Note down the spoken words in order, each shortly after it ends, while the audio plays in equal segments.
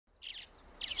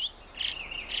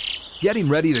Getting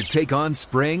ready to take on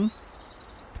spring?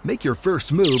 Make your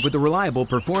first move with the reliable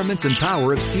performance and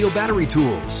power of Steel battery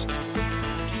tools.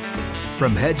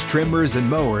 From hedge trimmers and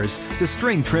mowers to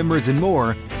string trimmers and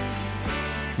more,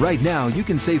 right now you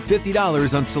can save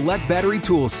 $50 on select battery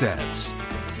tool sets.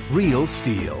 Real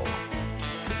Steel.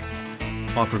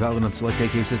 Offer valid on select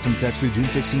AK system sets through June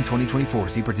 16, 2024.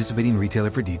 See participating retailer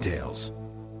for details.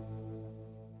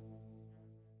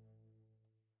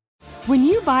 When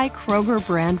you buy Kroger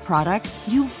brand products,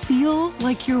 you feel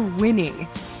like you're winning.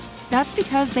 That's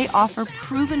because they offer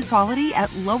proven quality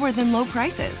at lower than low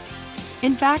prices.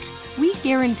 In fact, we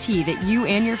guarantee that you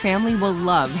and your family will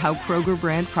love how Kroger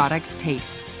brand products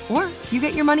taste, or you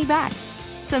get your money back.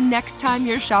 So next time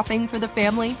you're shopping for the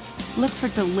family, look for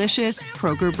delicious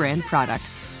Kroger brand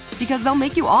products, because they'll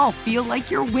make you all feel like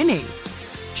you're winning.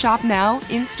 Shop now,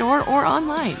 in-store, or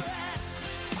online.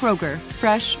 Kroger,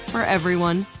 fresh for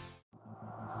everyone.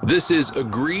 This is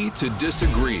Agree to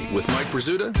Disagree with Mike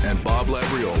Brazuta and Bob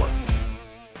Labriola.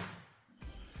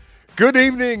 Good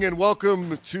evening and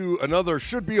welcome to another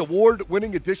should-be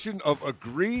award-winning edition of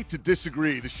Agree to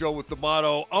Disagree, the show with the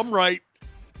motto, I'm right.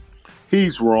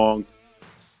 He's wrong.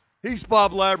 He's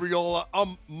Bob Labriola.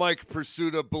 I'm Mike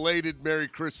Brazuta. Belated Merry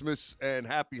Christmas and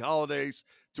Happy Holidays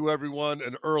to everyone.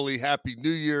 An early Happy New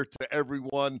Year to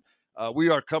everyone. We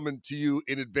are coming to you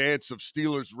in advance of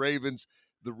Steelers-Ravens,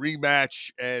 the rematch,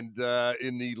 and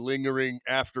in the lingering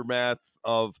aftermath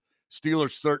of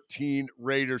Steelers 13,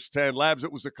 Raiders 10. Labs,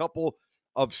 it was a couple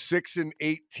of 6 and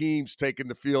 8 teams taking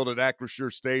the field at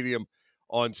Acrisure Stadium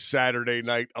on Saturday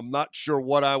night. I'm not sure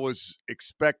what I was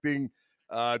expecting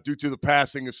due to the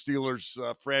passing of Steelers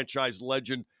franchise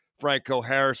legend Franco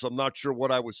Harris. I'm not sure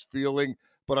what I was feeling,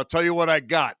 but I'll tell you what I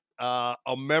got.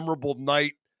 A memorable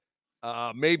night,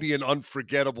 maybe an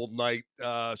unforgettable night,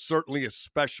 certainly a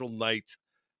special night.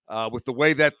 With the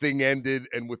way that thing ended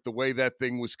and with the way that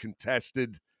thing was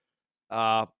contested,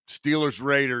 Steelers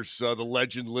Raiders, the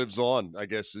legend lives on, I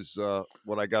guess, is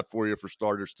what I got for you for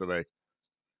starters today.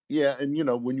 Yeah, and,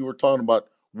 when you were talking about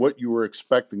what you were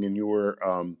expecting and you were,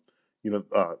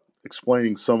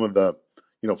 explaining some of the,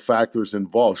 factors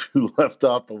involved, you left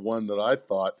out the one that I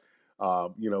thought,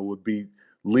 would be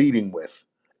leading with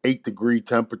 8-degree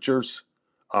temperatures,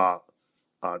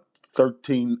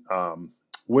 13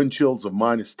 wind chills of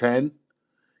 -10,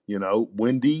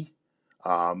 windy.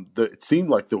 It seemed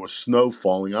like there was snow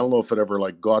falling. I don't know if it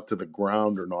ever got to the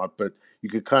ground or not, but you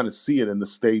could kind of see it in the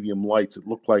stadium lights. It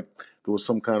looked like there was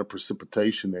some kind of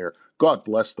precipitation there. God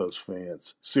bless those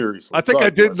fans. Seriously. I think I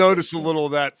did notice a little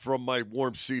of that from my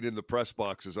warm seat in the press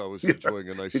box as I was enjoying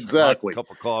a nice hot cup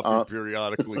of coffee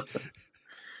periodically.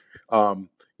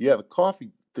 The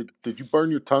coffee. Did you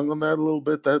burn your tongue on that a little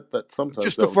bit? That sometimes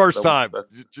just the first time.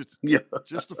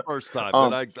 Just the first time.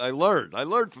 And I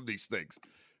learned from these things.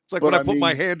 It's like when I put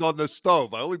my hand on the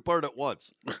stove. I only burn it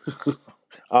once.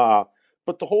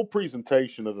 But the whole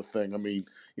presentation of the thing,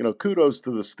 kudos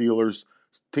to the Steelers,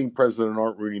 team president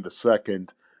Art Rooney II,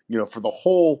 for the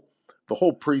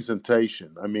whole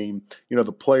presentation.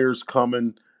 The players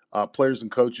coming, players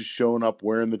and coaches showing up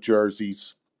wearing the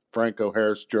jerseys, Franco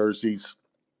Harris jerseys.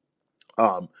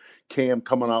 Cam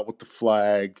coming out with the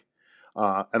flag.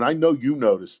 And I know you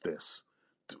noticed this,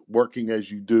 working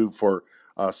as you do for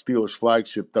Steelers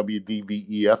flagship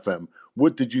WDVE-FM.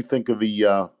 What did you think of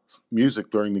the music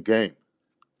during the game?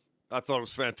 I thought it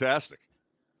was fantastic.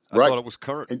 I thought it was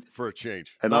current for a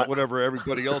change, and not whatever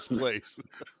everybody else plays.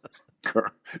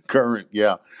 Current,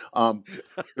 yeah.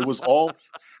 It was all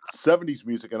 70s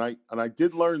music, and I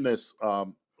did learn this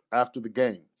after the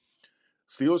game.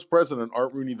 Steelers president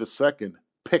Art Rooney II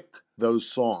picked those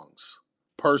songs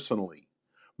personally,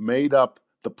 made up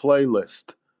the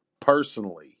playlist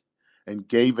personally, and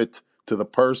gave it to the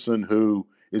person who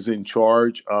is in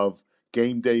charge of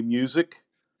game day music,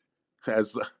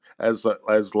 as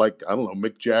like, I don't know,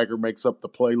 Mick Jagger makes up the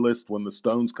playlist when the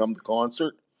Stones come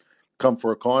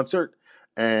for a concert,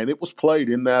 and it was played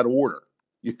in that order.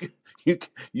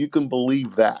 You can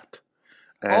believe that.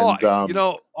 And,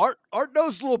 Art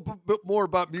knows a little bit more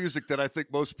about music than I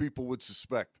think most people would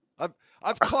suspect.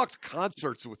 I've talked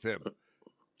concerts with him,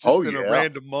 just in a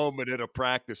random moment at a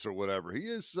practice or whatever. He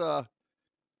is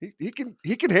he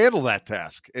can handle that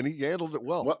task, and he handled it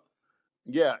well.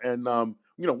 Yeah, and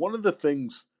one of the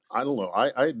things, I don't know,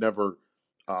 I had never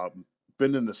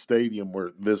been in the stadium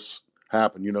where this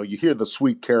happened. You hear the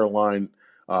Sweet Caroline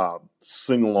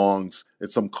sing-alongs at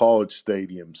some college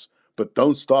stadiums. But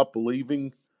Don't Stop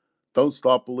Believing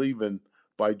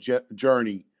by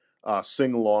Journey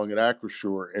sing-along at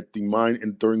Acrisure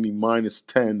during the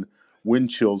 -10 wind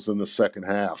chills in the second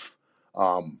half.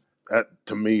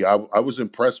 To me, I was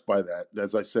impressed by that.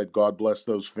 As I said, God bless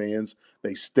those fans.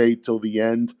 They stayed till the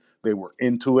end. They were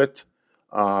into it.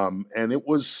 And it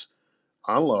was,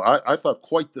 I don't know, I thought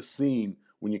quite the scene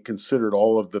when you considered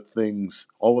all of the things,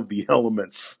 all of the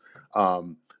elements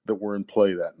that were in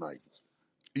play that night.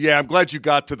 Yeah, I'm glad you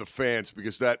got to the fans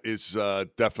because that is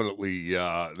definitely,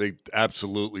 they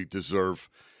absolutely deserve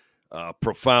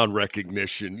profound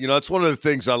recognition. You know, it's one of the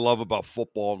things I love about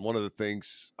football, and one of the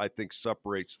things I think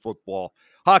separates football.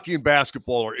 Hockey and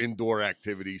basketball are indoor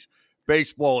activities.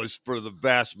 Baseball is, for the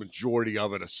vast majority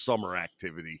of it, a summer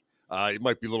activity. It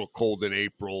might be a little cold in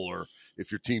April, or if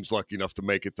your team's lucky enough to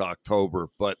make it to October.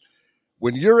 But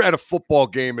when you're at a football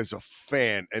game as a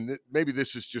fan, and maybe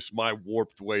this is just my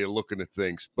warped way of looking at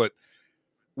things, but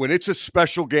when it's a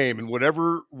special game, and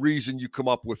whatever reason you come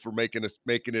up with for making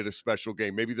it a special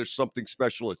game, maybe there's something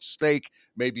special at stake,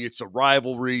 maybe it's a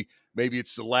rivalry, maybe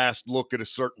it's the last look at a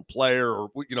certain player, or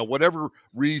whatever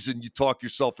reason you talk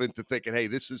yourself into thinking, hey,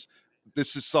 this is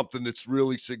something that's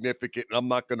really significant and I'm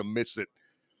not going to miss it.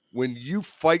 When you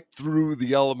fight through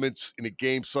the elements in a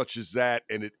game such as that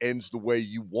and it ends the way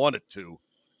you want it to,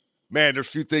 man, there's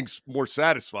few things more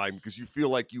satisfying because you feel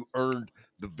like you earned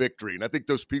the victory. And I think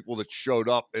those people that showed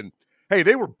up, and hey,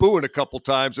 they were booing a couple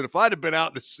times. And if I'd have been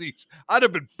out in the seats, I'd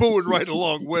have been booing right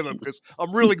along with them because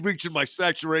I'm really reaching my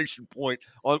saturation point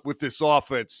with this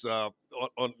offense on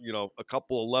a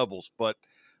couple of levels. But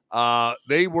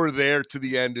they were there to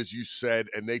the end, as you said,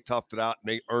 and they toughed it out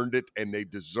and they earned it and they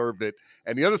deserved it.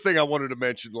 And the other thing I wanted to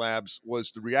mention, Labs,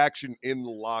 was the reaction in the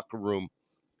locker room,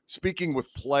 speaking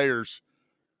with players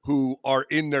who are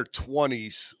in their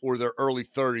 20s or their early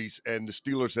 30s, and the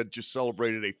Steelers had just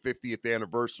celebrated a 50th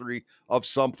anniversary of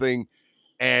something,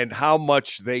 and how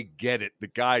much they get it, the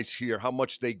guys here, how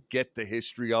much they get the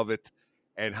history of it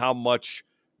and how much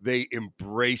they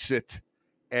embrace it.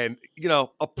 And,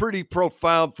 a pretty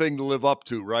profound thing to live up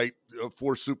to, right?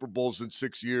 4 Super Bowls in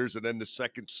 6 years, and then the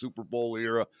second Super Bowl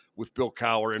era with Bill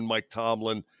Cowher and Mike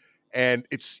Tomlin. And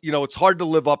it's hard to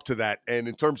live up to that. And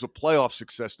in terms of playoff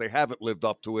success, they haven't lived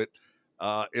up to it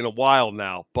in a while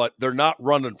now, but they're not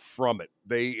running from it.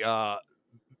 They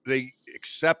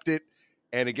accept it.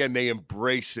 And again, they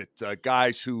embrace it.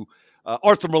 Guys who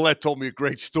Arthur Millette told me a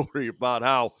great story about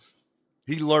how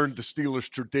he learned the Steelers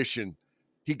tradition.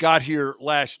 He got here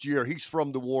last year. He's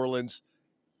from New Orleans,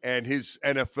 and his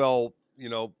NFL,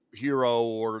 hero,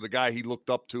 or the guy he looked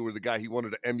up to, or the guy he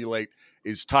wanted to emulate,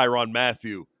 is Tyrann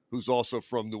Mathieu, who's also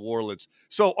from New Orleans.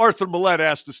 So Arthur Millette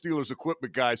asked the Steelers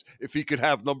equipment guys if he could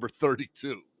have number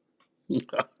 32.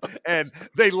 And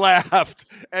they laughed,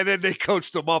 and then they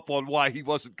coached him up on why he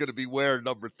wasn't going to be wearing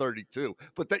number 32.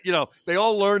 But that, they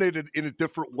all learn it in a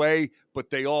different way,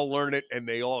 but they all learn it and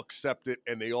they all accept it,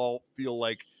 and they all feel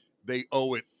like they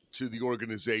owe it to the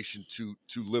organization to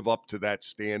live up to that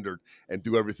standard and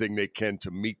do everything they can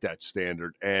to meet that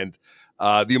standard. And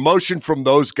the emotion from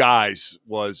those guys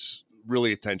was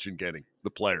really attention-getting,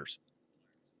 the players.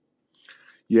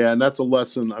 Yeah, and that's a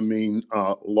lesson. I mean,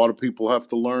 a lot of people have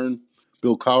to learn.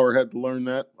 Bill Cowher had to learn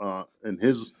that, and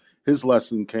his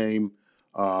lesson came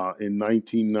in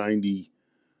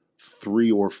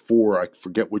 1993 or 4. I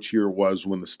forget which year it was,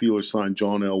 when the Steelers signed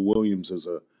John L. Williams as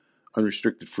a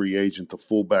unrestricted free agent, a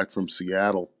fullback from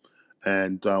Seattle.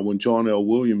 And when John L.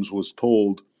 Williams was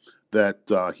told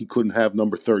that he couldn't have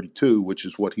number 32, which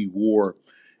is what he wore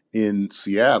in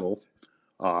Seattle,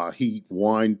 he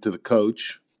whined to the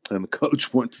coach, and the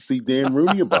coach went to see Dan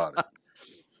Rooney about it.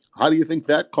 How do you think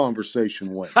that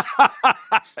conversation went?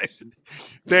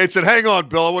 Dan said, hang on,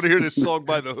 Bill, I want to hear this song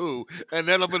by The Who, and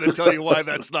then I'm going to tell you why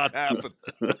that's not happening.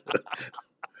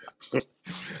 All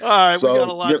right, so, we got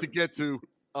a lot to get to.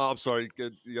 Oh, I'm sorry,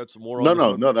 you got some more?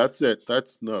 No, that's it.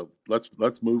 Let's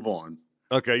move on.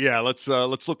 Okay, yeah, let's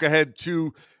look ahead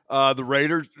to the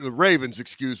Ravens,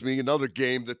 another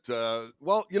game that,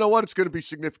 well, you know what? It's going to be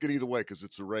significant either way because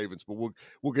it's the Ravens, but we'll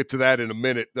get to that in a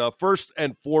minute. First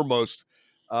and foremost,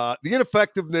 the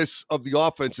ineffectiveness of the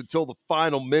offense until the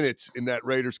final minutes in that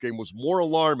Raiders game was more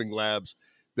alarming, Labs,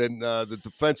 than the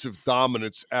defensive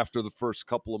dominance after the first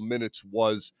couple of minutes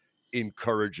was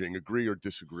encouraging. Agree or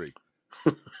disagree?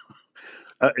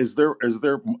 Is there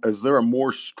a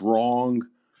more strong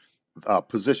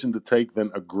position to take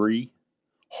than agree?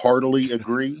 Heartily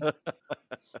agree?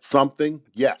 Something?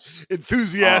 Yes.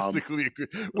 Enthusiastically agree.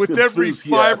 With every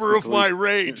fiber of my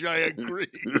rage, I agree.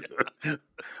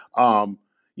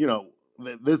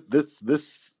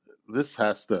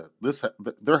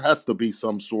 There has to be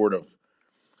some sort of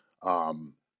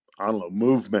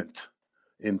movement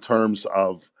in terms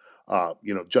of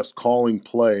just calling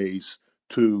plays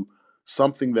to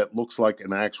something that looks like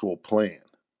an actual plan.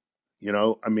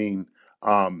 I mean,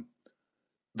 I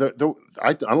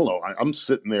don't know. I'm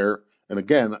sitting there, and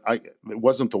again, it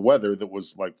wasn't the weather that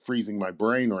was like freezing my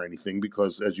brain or anything,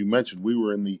 because, as you mentioned, we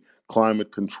were in the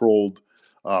climate controlled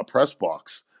press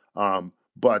box.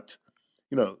 But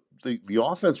the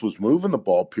offense was moving the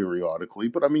ball periodically,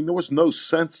 but I mean, there was no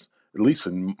sense, at least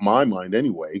in my mind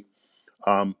anyway,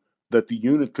 that the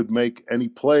unit could make any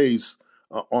plays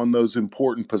on those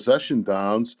important possession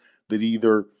downs that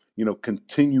either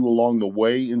continue along the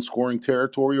way in scoring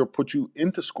territory or put you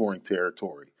into scoring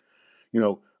territory.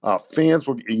 Fans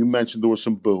were. You mentioned there was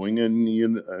some booing,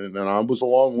 and I was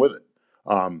along with it.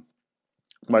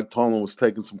 Mike Tomlin was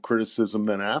taking some criticism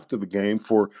then after the game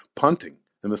for punting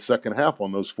in the second half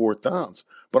on those fourth downs.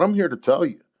 But I'm here to tell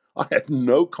you, I had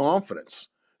no confidence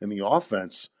in the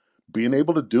offense being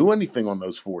able to do anything on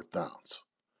those fourth downs.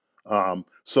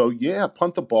 So yeah,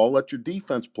 punt the ball, let your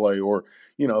defense play, or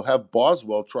have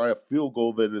Boswell try a field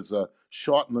goal that is a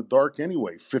shot in the dark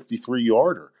anyway,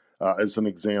 53-yarder, as an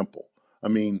example. I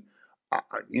mean,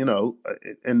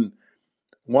 and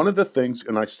one of the things,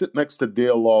 and I sit next to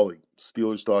Dale Lawley,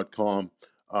 Steelers.com,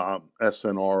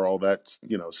 SNR, all that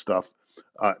stuff,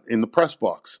 in the press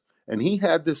box, and he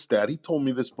had this stat. He told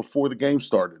me this before the game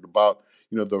started about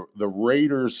the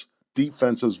Raiders'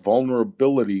 defense's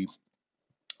vulnerability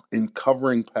in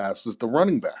covering passes to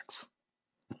running backs.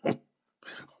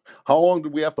 How long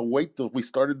did we have to wait till we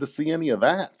started to see any of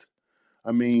that?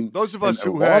 I mean, those of us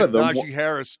who had Najee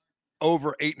Harris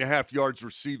over 8.5 yards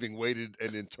receiving waited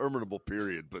an interminable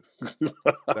period, but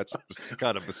that's just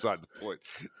kind of beside the point.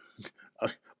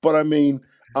 But I mean,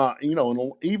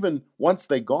 and even once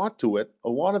they got to it, a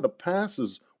lot of the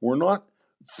passes were not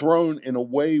thrown in a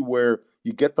way where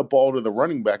you get the ball to the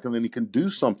running back and then he can do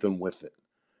something with it.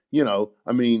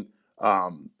 I mean,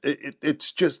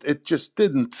 it just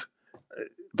didn't.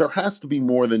 There has to be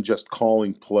more than just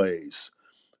calling plays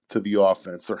to the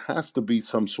offense. There has to be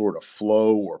some sort of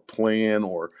flow or plan,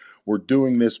 or we're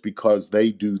doing this because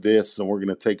they do this and we're going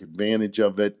to take advantage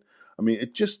of it. I mean,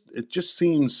 it just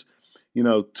seems,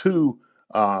 too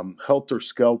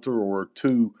helter-skelter or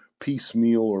too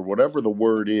piecemeal or whatever the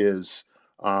word is.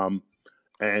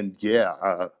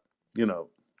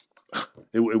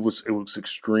 It was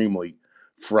extremely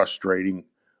frustrating,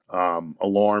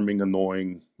 alarming,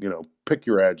 annoying. Pick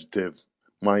your adjective.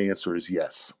 My answer is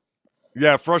yes.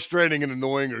 Yeah, frustrating and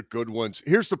annoying are good ones.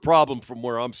 Here's the problem from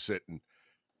where I'm sitting.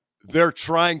 They're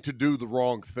trying to do the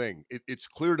wrong thing. It's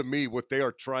clear to me what they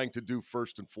are trying to do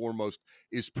first and foremost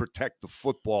is protect the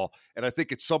football. And I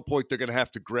think at some point they're going to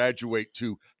have to graduate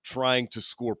to trying to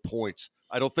score points.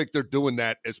 I don't think they're doing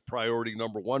that as priority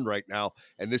number one right now.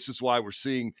 And this is why we're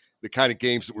seeing the kind of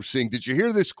games that we're seeing. Did you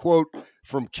hear this quote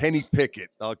from Kenny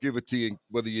Pickett? I'll give it to you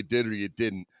whether you did or you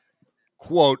didn't.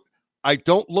 Quote, "I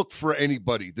don't look for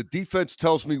anybody. The defense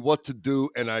tells me what to do,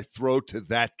 and I throw to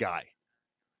that guy."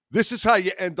 This is how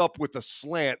you end up with a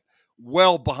slant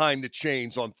well behind the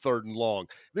chains on 3rd and long.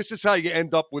 This is how you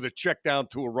end up with a check down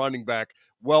to a running back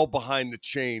well behind the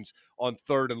chains on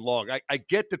 3rd and long. I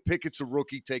get that Pickett's a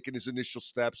rookie taking his initial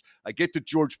steps. I get that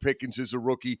George Pickens is a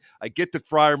rookie. I get that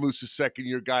Freiermuth's a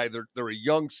second-year guy. They're a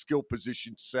young skill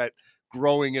position set,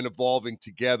 growing and evolving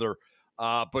together.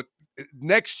 But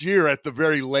next year, at the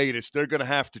very latest, they're going to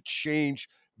have to change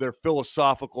their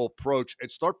philosophical approach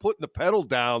and start putting the pedal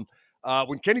down.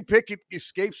 When Kenny Pickett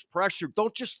escapes pressure,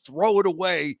 don't just throw it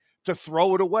away to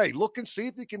throw it away. Look and see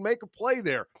if you can make a play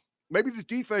there. Maybe the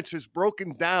defense is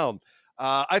broken down.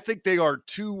 I think they are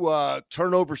too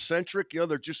turnover-centric.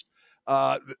 They're just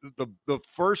the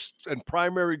first and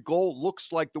primary goal,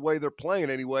 looks like the way they're playing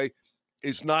anyway,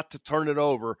 is not to turn it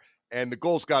over. And the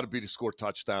goal's got to be to score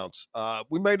touchdowns.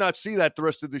 We may not see that the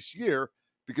rest of this year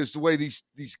because the way these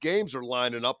games are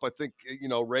lining up, I think,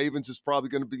 Ravens is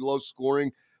probably going to be low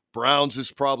scoring. Browns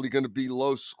is probably going to be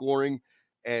low scoring.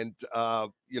 And,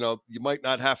 you might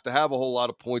not have to have a whole lot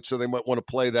of points. So they might want to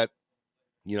play that,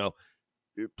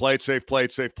 play it safe, play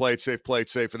it safe, play it safe, play it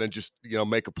safe, and then just,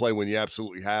 make a play when you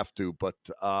absolutely have to. But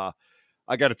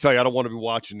I got to tell you, I don't want to be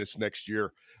watching this next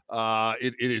year.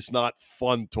 It is not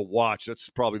fun to watch. That's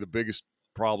probably the biggest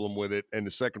problem with it. And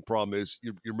the second problem is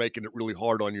you're making it really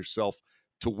hard on yourself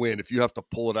to win. If you have to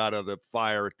pull it out of the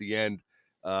fire at the end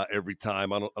every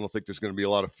time, I don't think there's going to be a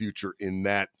lot of future in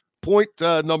that. Point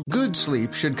number. Good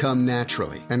sleep should come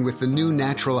naturally, and with the new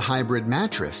Natural Hybrid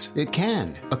mattress, it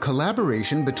can. A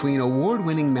collaboration between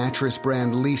award-winning mattress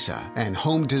brand Leesa and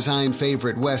home design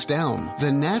favorite West Elm,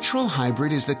 the Natural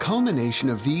Hybrid is the culmination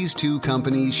of these two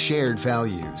companies' shared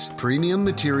values: premium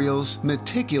materials,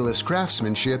 meticulous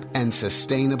craftsmanship, and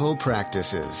sustainable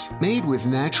practices. Made with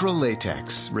natural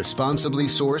latex, responsibly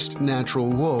sourced natural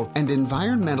wool, and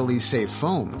environmentally safe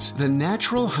foams, the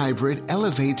Natural Hybrid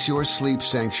elevates your sleep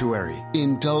sanctuary,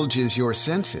 indulges your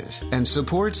senses, and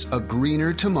supports a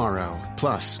greener tomorrow.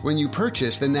 Plus, when you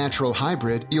purchase the Natural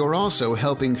Hybrid, you're also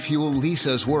helping fuel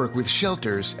Leesa's work with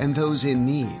shelters and those in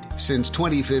need. Since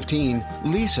 2015,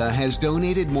 Leesa has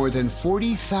donated more than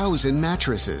 40,000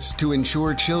 mattresses to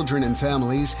ensure children and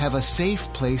families have a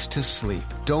safe place to sleep.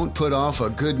 Don't put off a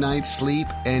good night's sleep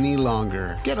any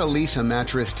longer. Get a Leesa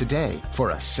mattress today for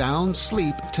a sound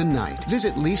sleep tonight.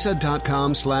 Visit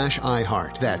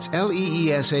leesa.com/iHeart. That's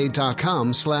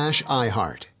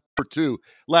LEESA.com/iHeart. Number 2,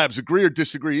 Labs, agree or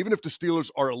disagree? Even if the Steelers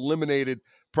are eliminated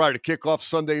prior to kickoff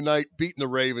Sunday night, beating the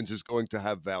Ravens is going to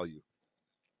have value.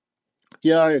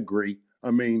 Yeah, I agree.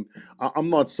 I mean, I'm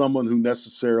not someone who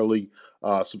necessarily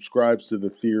subscribes to the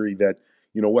theory that,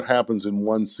 what happens in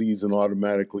one season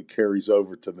automatically carries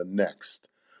over to the next.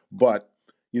 But,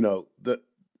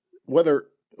 whatever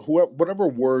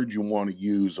word you want to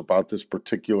use about this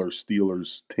particular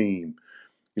Steelers team,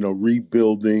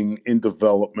 rebuilding, in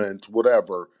development,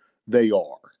 whatever, they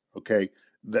are, okay?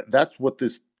 That's what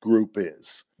this group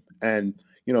is. And,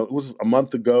 it was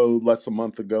less a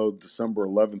month ago, December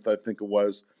 11th, I think it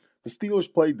was, the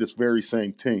Steelers played this very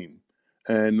same team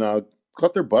and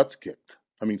got their butts kicked.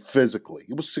 I mean, physically.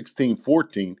 It was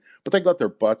 16-14, but they got their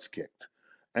butts kicked.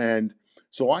 And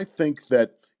so I think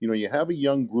that, you have a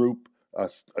young group, a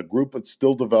group that's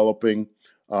still developing,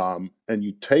 and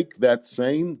you take that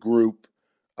same group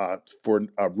for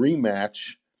a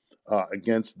rematch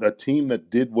against the team that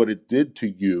did what it did to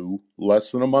you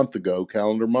less than a month ago,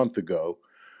 calendar month ago.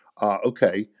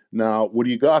 Okay, now what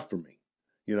do you got for me?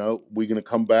 We're going to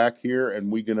come back here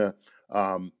and we're going to,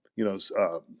 I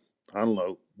don't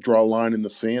know, draw a line in the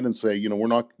sand and say, we're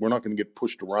not going to get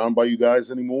pushed around by you guys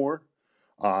anymore.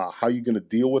 How are you going to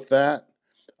deal with that?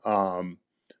 And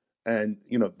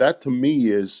that to me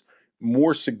is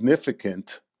more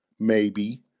significant,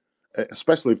 maybe,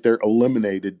 especially if they're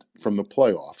eliminated from the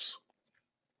playoffs.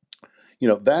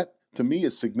 That to me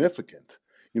is significant,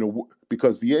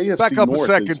 because the AFC Back up North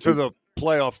a second to the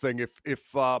playoff thing.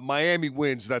 If Miami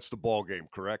wins, that's the ball game,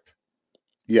 correct?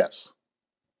 Yes.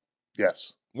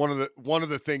 One of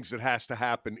the things that has to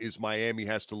happen is Miami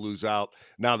has to lose out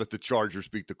now that the Chargers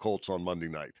beat the Colts on Monday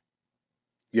night.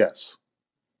 Yes,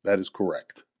 that is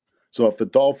correct. So if the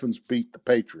Dolphins beat the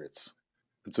Patriots,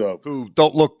 it's over. Who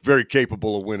don't look very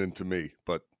capable of winning to me,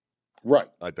 but right.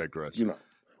 I digress.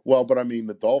 Well, but I mean,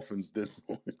 the Dolphins didn't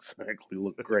exactly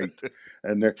look great,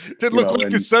 and they didn't look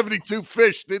like the 72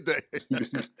 fish, did they?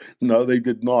 No, they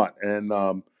did not. And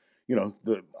I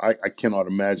cannot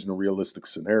imagine a realistic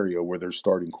scenario where their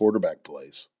starting quarterback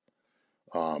plays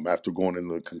after going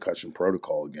into the concussion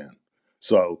protocol again.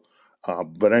 So,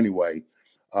 but anyway,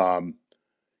 the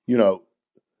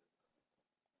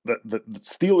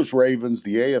Steelers, Ravens,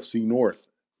 the AFC North,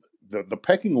 the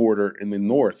pecking order in the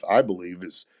North, I believe,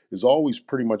 is always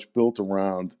pretty much built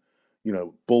around,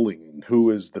 bullying. Who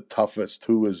is the toughest?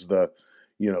 Who is the,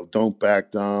 don't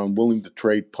back down, willing to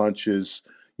trade punches,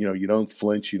 you don't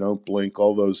flinch, you don't blink,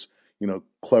 all those,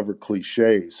 clever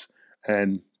cliches.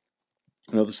 And,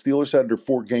 the Steelers had their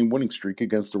 4-game winning streak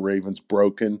against the Ravens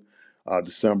broken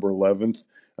December 11th.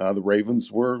 The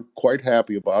Ravens were quite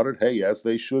happy about it. Hey, as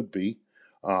they should be.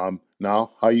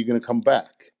 Now, how are you going to come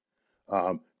back?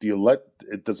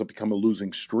 Does it become a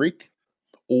losing streak?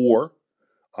 Or,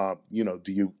 do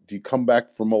you come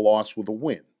back from a loss with a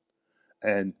win?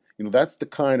 And, that's the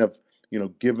kind of,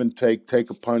 give and take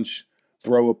a punch,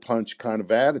 throw a punch kind of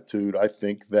attitude I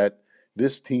think that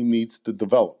this team needs to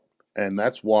develop. And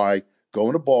that's why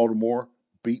going to Baltimore,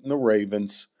 beating the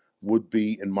Ravens would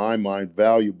be, in my mind,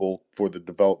 valuable for the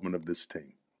development of this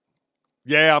team.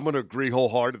 Yeah, I'm going to agree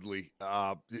wholeheartedly.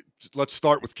 Let's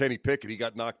start with Kenny Pickett. He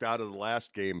got knocked out of the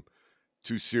last game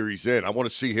 2 series in. I want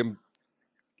to see him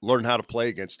learn how to play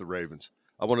against the Ravens.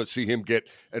 I want to see him get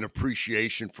an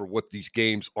appreciation for what these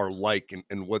games are like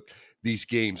and what these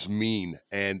games mean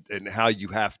and how you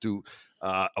have to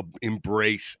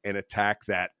embrace and attack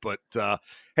that. But,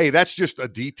 hey, that's just a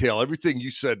detail. Everything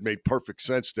you said made perfect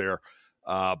sense there.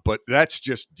 But that's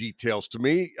just details. To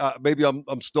me, maybe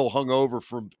I'm still hungover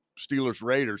from Steelers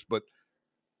Raiders, but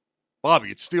Bobby,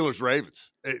 it's Steelers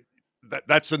Ravens.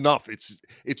 that's enough.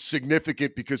 It's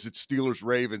significant because it's Steelers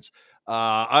Ravens.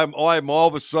 I'm all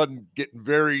of a sudden getting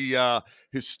very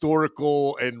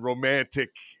historical and romantic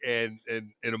and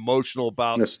emotional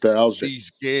about Nostalgic. these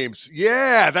games.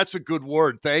 Yeah, that's a good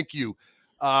word. Thank you.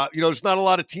 There's not a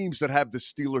lot of teams that have the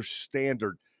Steelers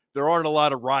standard. There aren't a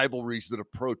lot of rivalries that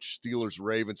approach Steelers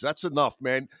Ravens. That's enough,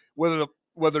 man.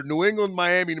 Whether New England,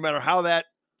 Miami, no matter how that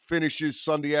finishes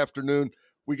Sunday afternoon,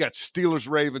 we got Steelers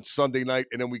Ravens Sunday night,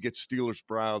 and then we get Steelers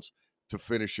Browns to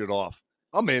finish it off.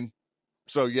 I'm in.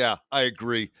 So yeah, I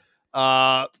agree.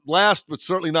 Last but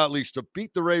certainly not least, to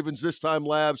beat the Ravens this time,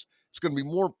 Labs, it's going to be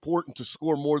more important to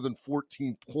score more than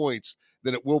 14 points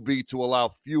than it will be to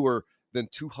allow fewer than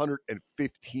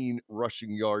 215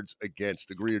 rushing yards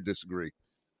against. Agree or disagree?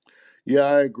 Yeah,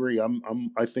 I agree.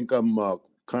 I think I'm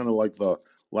kind of like the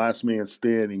last man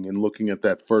standing and looking at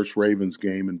that first Ravens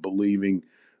game and believing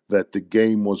that the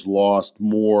game was lost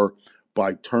more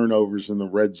by turnovers in the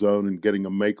red zone and getting a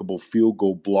makeable field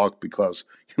goal block because,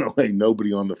 hey,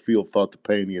 nobody on the field thought to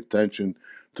pay any attention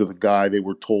to the guy they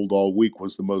were told all week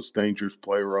was the most dangerous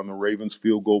player on the Ravens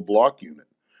field goal block unit.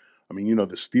 I mean, the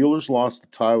Steelers lost to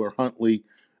Tyler Huntley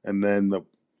and then the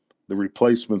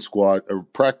replacement squad or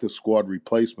practice squad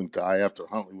replacement guy after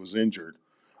Huntley was injured.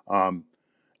 And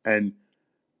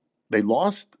they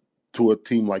lost to a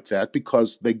team like that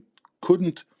because they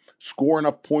couldn't score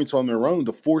enough points on their own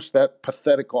to force that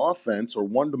pathetic offense, or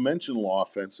one-dimensional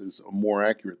offense is a more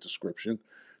accurate description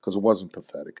because it wasn't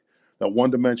pathetic, that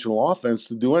one-dimensional offense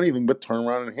to do anything but turn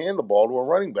around and hand the ball to a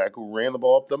running back who ran the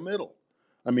ball up the middle.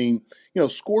 I mean,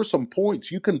 score some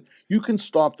points. You can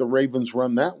stop the Ravens'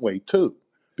 run that way too,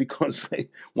 because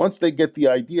once they get the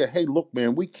idea, hey, look,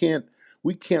 man, we can't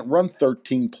run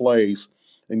 13 plays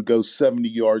and go 70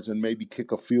 yards and maybe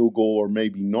kick a field goal or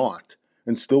maybe not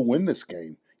and still win this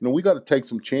game. We got to take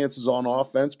some chances on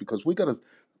offense because we got to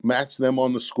match them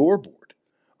on the scoreboard.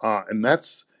 And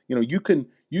that's, you can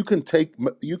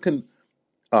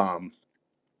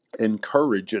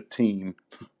encourage a team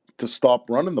to stop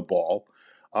running the ball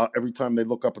every time they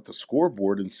look up at the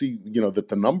scoreboard and see, that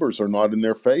the numbers are not in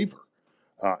their favor.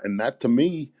 And that to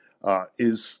me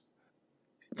is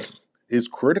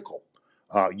critical.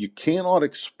 You cannot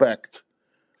expect.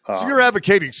 So you're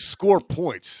advocating score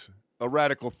points, a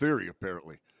radical theory,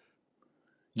 apparently.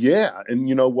 Yeah, and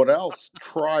you know what else?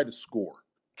 Try to score.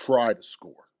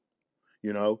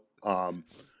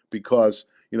 Because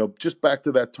just back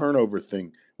to that turnover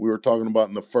thing we were talking about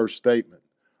in the first statement.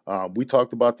 We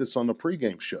talked about this on the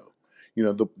pregame show.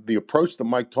 The approach that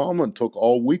Mike Tomlin took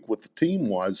all week with the team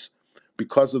was,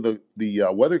 because of the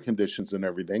weather conditions and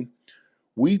everything,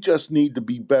 we just need to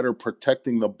be better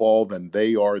protecting the ball than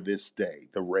they are this day,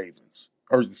 the Ravens.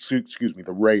 Or, excuse me,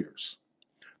 the Raiders.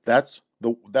 That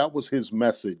was his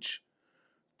message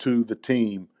to the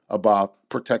team about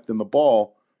protecting the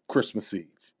ball Christmas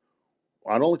Eve.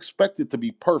 I don't expect it to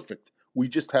be perfect. We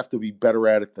just have to be better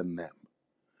at it than them.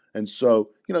 And so,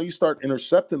 you start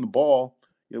intercepting the ball.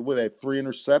 With that 3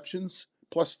 interceptions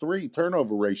plus 3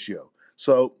 turnover ratio.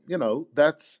 So,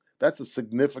 that's a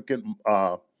significant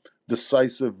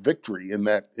decisive victory in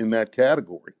that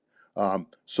category.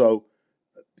 So,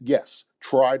 yes,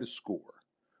 try to score.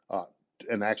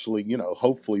 And actually,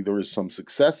 hopefully there is some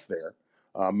success there.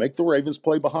 Make the Ravens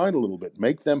play behind a little bit.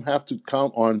 Make them have to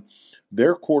count on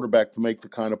their quarterback to make the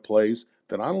kind of plays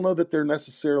that I don't know that they're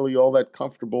necessarily all that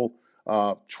comfortable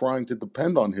trying to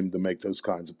depend on him to make those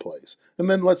kinds of plays. And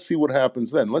then let's see what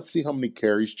happens then. Let's see how many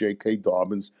carries J.K.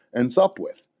 Dobbins ends up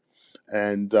with.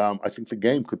 And I think the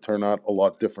game could turn out a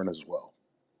lot different as well.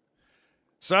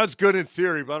 Sounds good in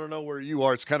theory, but I don't know where you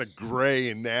are. It's kind of gray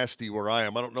and nasty where I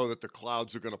am. I don't know that the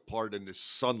clouds are going to part and the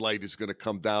sunlight is going to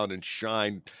come down and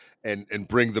shine and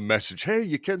bring the message, hey,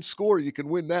 you can score, you can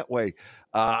win that way.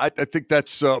 I think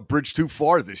that's a bridge too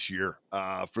far this year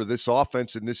for this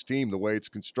offense and this team, the way it's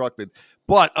constructed.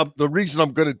 But the reason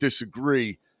I'm going to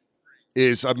disagree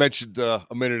is I mentioned a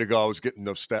minute ago I was getting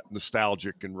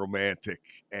nostalgic and romantic,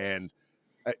 and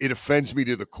it offends me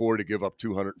to the core to give up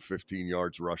 215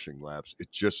 yards rushing, Labs.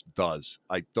 It just does.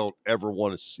 I don't ever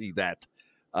want to see that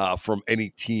from any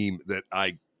team that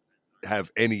I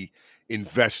have any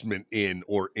investment in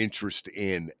or interest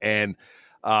in. And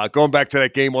going back to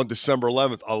that game on December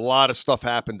 11th, a lot of stuff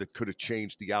happened that could have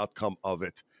changed the outcome of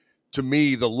it. To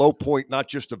me, the low point, not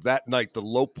just of that night, the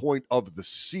low point of the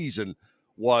season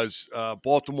was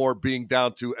Baltimore being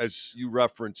down to, as you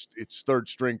referenced, its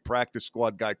third-string practice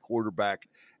squad guy quarterback.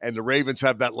 And the Ravens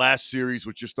have that last series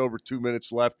with just over 2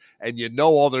 minutes left, and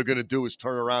all they're going to do is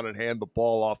turn around and hand the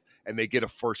ball off, and they get a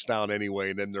first down anyway,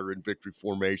 and then they're in victory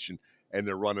formation, and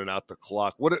they're running out the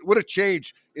clock. What a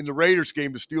change in the Raiders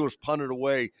game. The Steelers punted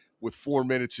away with 4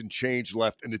 minutes and change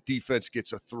left, and the defense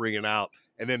gets a 3 and out,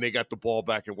 and then they got the ball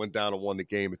back and went down and won the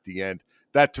game at the end.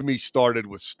 That, to me, started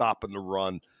with stopping the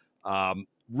run.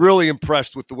 Really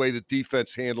impressed with the way the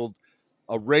defense handled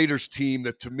a Raiders team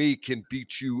that, to me, can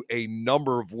beat you a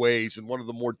number of ways, and one of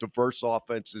the more diverse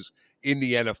offenses in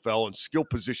the NFL, and skill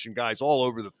position guys all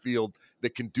over the field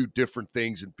that can do different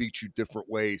things and beat you different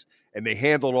ways. And they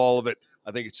handled all of it.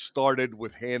 I think it started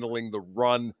with handling the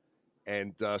run,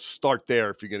 and start there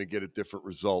if you're going to get a different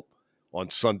result on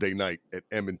Sunday night at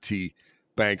M&T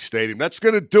Bank Stadium. That's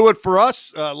going to do it for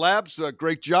us. Labs,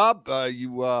 great job.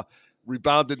 You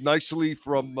rebounded nicely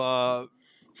from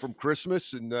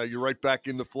Christmas, and you're right back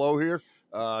in the flow here,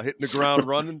 hitting the ground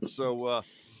running. So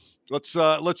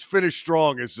let's finish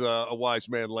strong, as a wise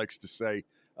man likes to say,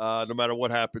 no matter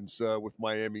what happens with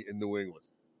Miami and New England.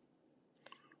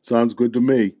 Sounds good to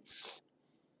me.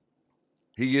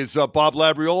 He is Bob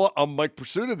Labriola. I'm Mike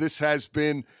Prisuta. This has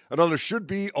been another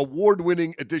should-be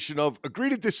award-winning edition of Agree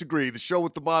to Disagree, the show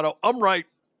with the motto, I'm right.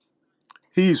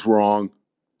 He's wrong.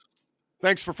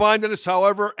 Thanks for finding us,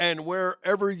 however, and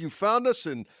wherever you found us,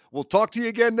 and we'll talk to you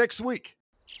again next week.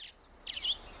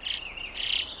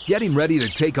 Getting ready to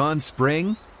take on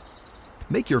spring?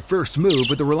 Make your first move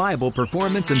with the reliable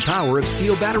performance and power of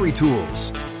Steel battery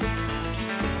tools.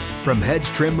 From hedge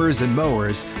trimmers and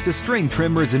mowers to string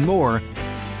trimmers and more,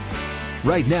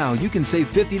 right now you can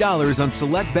save $50 on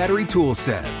select battery tool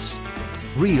sets.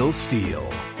 Real Steel.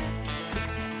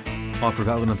 Offer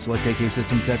valid on select AK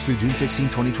system sets through June 16,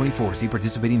 2024. See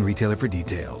participating retailer for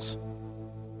details.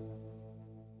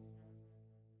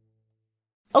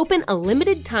 Open a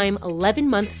limited-time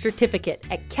 11-month certificate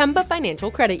at Kemba Financial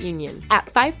Credit Union. At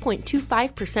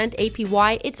 5.25%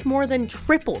 APY, it's more than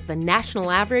triple the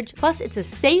national average, plus it's a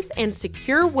safe and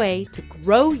secure way to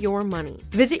grow your money.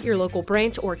 Visit your local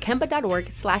branch or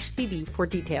kemba.org/CD for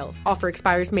details. Offer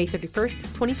expires May 31st,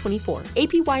 2024.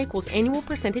 APY equals annual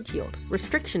percentage yield.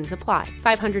 Restrictions apply.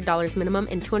 $500 minimum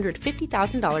and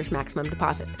 $250,000 maximum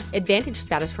deposit. Advantage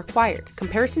status required.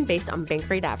 Comparison based on bank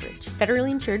rate average.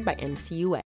 Federally insured by NCUA.